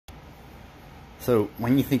So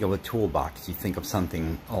when you think of a toolbox, you think of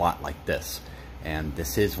something a lot like this. And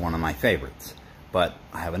this is one of my favorites. But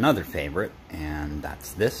I have another favorite, and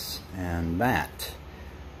that's this and that.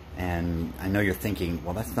 And I know you're thinking,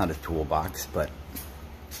 well, that's not a toolbox, but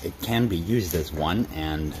it can be used as one,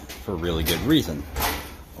 and for really good reason.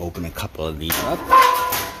 Open a couple of these up,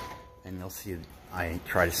 and you'll see I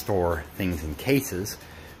try to store things in cases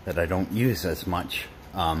that I don't use as much.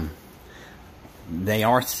 They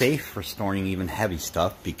are safe for storing even heavy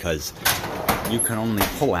stuff because you can only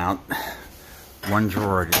pull out one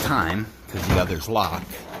drawer at a time because the others lock.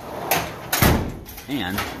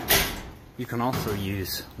 And you can also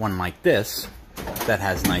use one like this that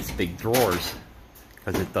has nice big drawers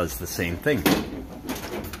because it does the same thing.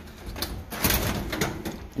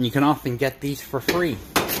 And you can often get these for free.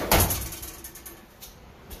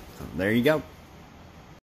 So there you go.